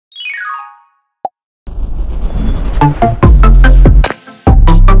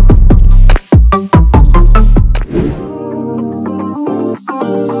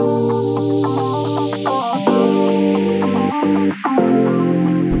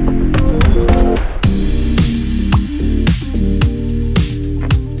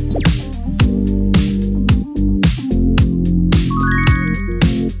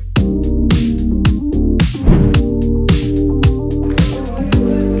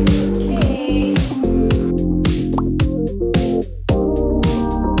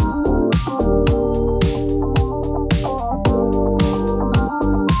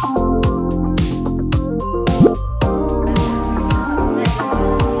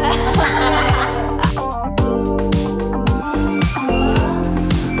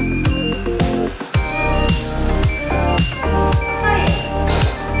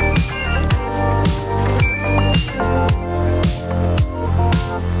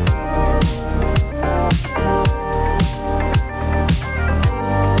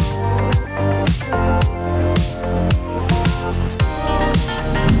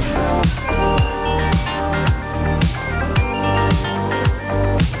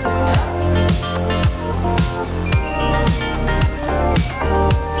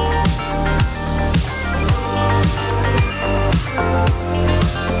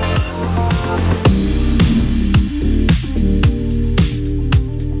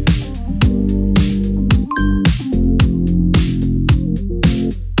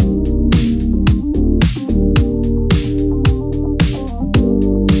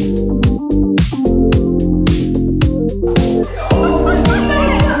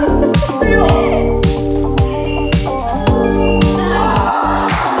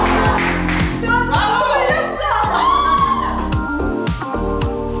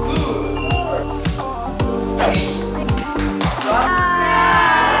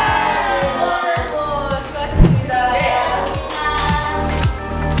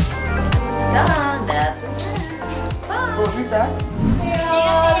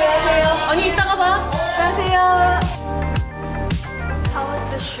언니 이따가 봐. 안녕하세요. How was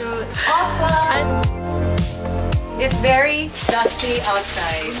the shoot? Awesome. It's very dusty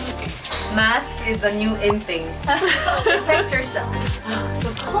outside. Mask is the new in thing. Protect yourself.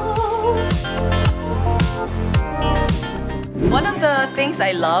 So cold. One of the things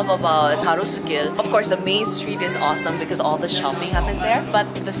I love about Garosu-gil, of course the main street is awesome because all the shopping happens there,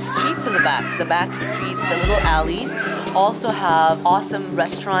 but the streets in the back streets, the little alleys, also have awesome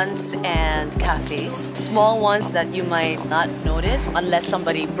restaurants and cafes. Small ones that you might not notice unless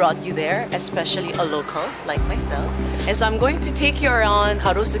somebody brought you there, especially a local like myself. And so I'm going to take you around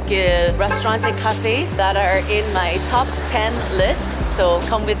Garosu-gil restaurants and cafes that are in my top 10 list. So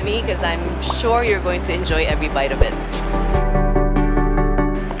come with me because I'm sure you're going to enjoy every bite of it.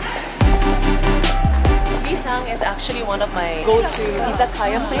 Is actually one of my go-to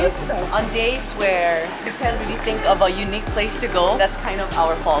izakaya place. On days where you can't really think of a unique place to go, that's kind of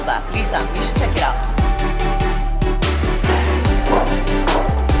our fallback. Lisa, you should check it out.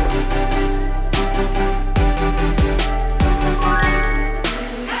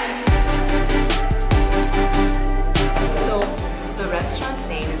 So the restaurant's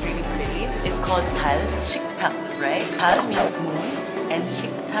name is really pretty. It's called Dal Siktak, right? Dal means moon and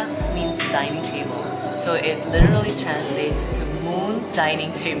Siktak means dining table. So it literally translates to moon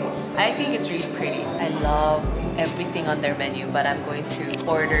dining table. I think it's really pretty. I love everything on their menu, but I'm going to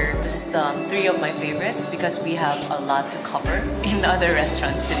order just 3 of my favorites because we have a lot to cover in other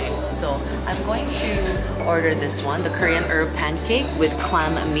restaurants today. So I'm going to order this one, the Korean herb pancake with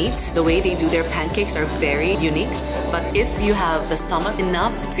clam meat. The way they do their pancakes are very unique. But if you have the stomach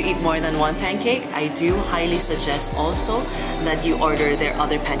enough to eat more than 1 pancake, I do highly suggest also that you order their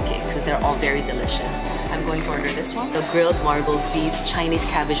other pancakes because they're all very delicious. I'm going to order this one, the grilled marbled beef Chinese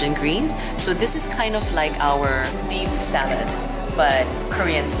cabbage and greens. So this is kind of like our beef salad, but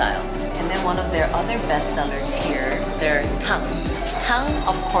Korean style. And then one of their other best sellers here, their tang. Tang,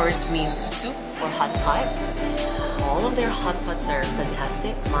 of course, means soup or hot pot. All of their hot pots are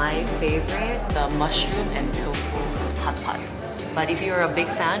fantastic. My favorite, the mushroom and tofu hot pot. But if you're a big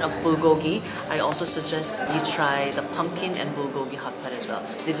fan of bulgogi, I also suggest you try the pumpkin and bulgogi hot pot as well.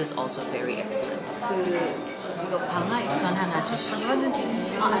 This is also very excellent. 이거 방아육전 하나 주시죠.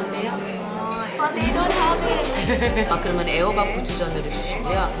 안 돼요? They don't have it. 그러면 애호박 부추전으로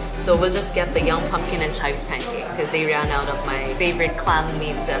주시고요. So we'll just get the young pumpkin and chives pancake because they ran out of my favorite clam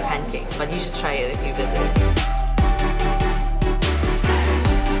meat pancakes. But you should try it if you visit.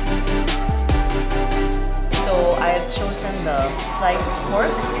 So I have chosen the sliced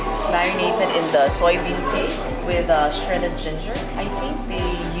pork marinated in the soybean paste with shredded ginger. I think they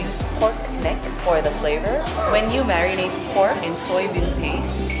use pork neck for the flavor. When you marinate pork in soybean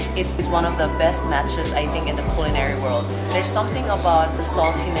paste, it is one of the best matches I think in the culinary world. There's something about the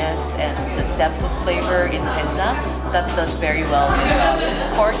saltiness and the depth of flavor in doenjang that does very well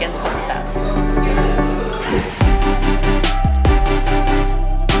with pork and pork fat.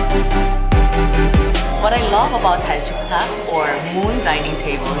 What I love about Dal Siktak or Moon Dining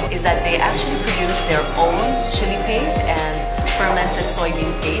Table is that they actually produce their own chili paste and fermented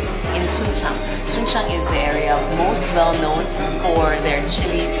soybean paste in Suncheon. Suncheon is the area most well known for their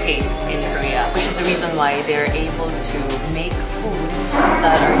chili paste in Korea, which is the reason why they're able to make food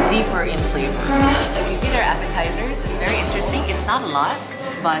that are deeper in flavor. If you see their appetizers, it's very interesting. It's not a lot,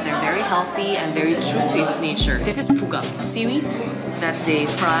 but they're very healthy and very true to its nature. This is puga, seaweed that they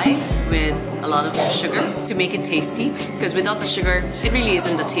fry with a lot of sugar to make it tasty, because without the sugar, it really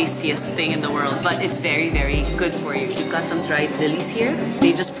isn't the tastiest thing in the world, but it's very, very good for you. You've got some dried lilies here.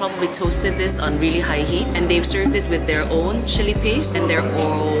 They just probably toasted this on really high heat, and they've served it with their own chili paste and their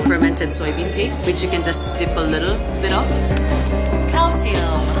own fermented soybean paste, which you can just dip a little bit of. Calcium!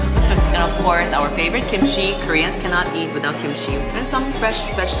 And of course, our favorite kimchi. Koreans cannot eat without kimchi. And some fresh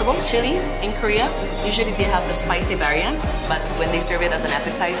vegetable, chili in Korea. Usually they have the spicy variants, but when they serve it as an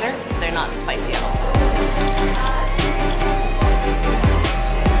appetizer, they're not spicy at all.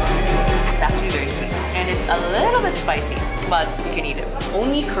 It's actually very sweet. And it's a little bit spicy, but you can eat it.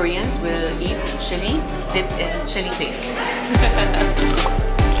 Only Koreans will eat chili dipped in chili paste.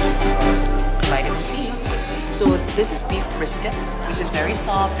 Vitamin C. So this is beef brisket, which is very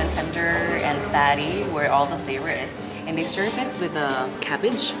soft and tender and fatty, where all the flavor is. And they serve it with a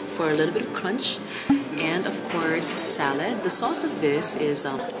cabbage for a little bit of crunch. And of course, salad. The sauce of this is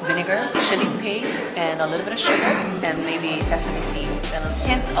vinegar, chili paste, and a little bit of sugar, and maybe sesame seed, and a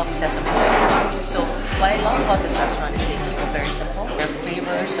hint of sesame oil. So what I love about this restaurant is they keep it very simple. Their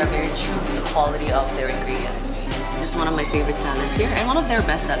flavors are very true to the quality of their ingredients. This is one of my favorite salads here, and one of their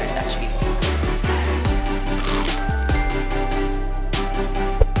best sellers actually.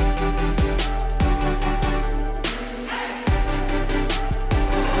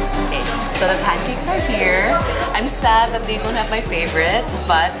 So the pancakes are here. I'm sad that they don't have my favorite,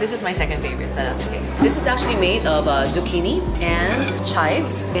 but this is my second favorite, Dal Siktak. This is actually made of zucchini and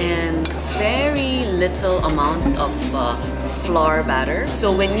chives and very little amount of flour batter.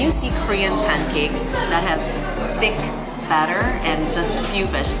 So when you see Korean pancakes that have thick batter and just few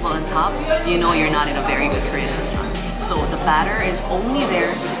vegetables on top, you know you're not in a very good Korean restaurant. So the batter is only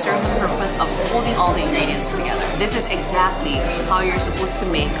there to serve the purpose of holding all the ingredients together. This is exactly how you're supposed to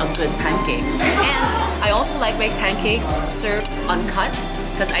make a good pancake. And I also like my pancakes served uncut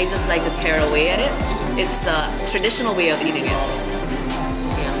because I just like to tear away at it. It's a traditional way of eating it.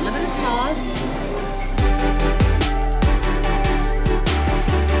 Yeah, a little bit of sauce.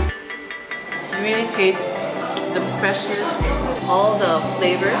 You really taste the freshness, all the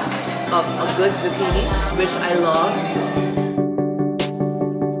flavors of a good zucchini, which I love.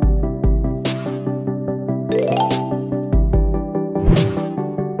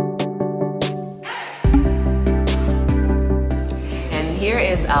 And here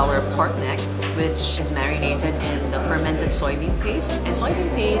is our pork neck, which is marinated in the fermented soybean paste. And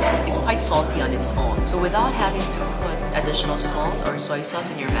soybean paste is quite salty on its own. So without having to put additional salt or soy sauce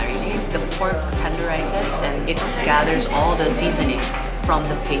in your marinade, the pork tenderizes and it gathers all the seasoning from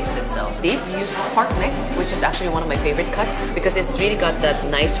the paste itself. They've used pork neck, which is actually one of my favorite cuts because it's really got that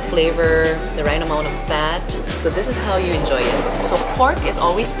nice flavor, the right amount of fat. So this is how you enjoy it. So pork is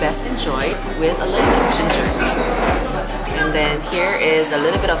always best enjoyed with a little bit of ginger. And then here is a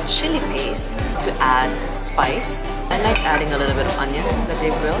little bit of chili paste to add spice. I like adding a little bit of onion that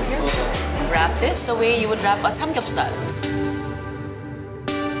they grill here. Wrap this the way you would wrap a samgyeopsal.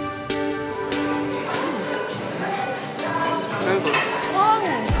 Very good.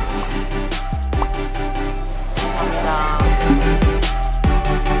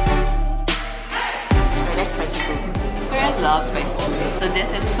 I like spicy food. Koreans love spicy food. So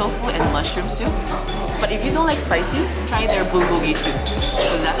this is tofu and mushroom soup. But if you don't like spicy, try their bulgogi soup.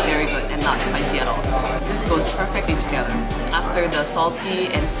 Because that's very good and not spicy at all. This goes perfectly together. After the salty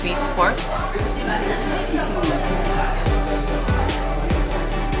and sweet pork, spicy soup.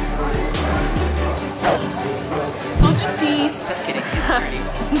 Soju please. Just kidding, it's dirty.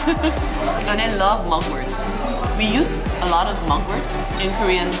 And I love mugworts. We use a lot of mugworts in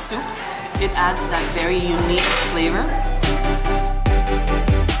Korean soup. It adds that very unique flavor.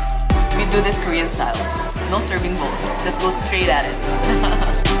 We do this Korean style. No serving bowls. Just go straight at it.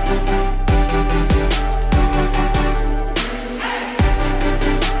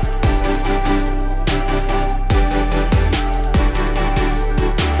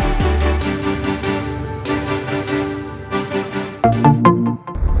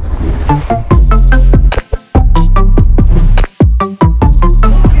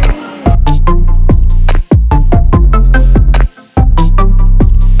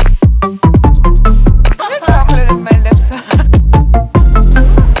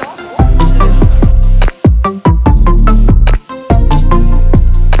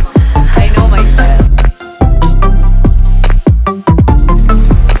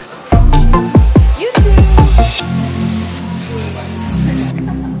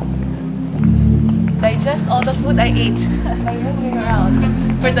 Digest all the food I ate by moving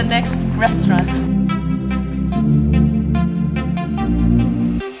around for the next restaurant.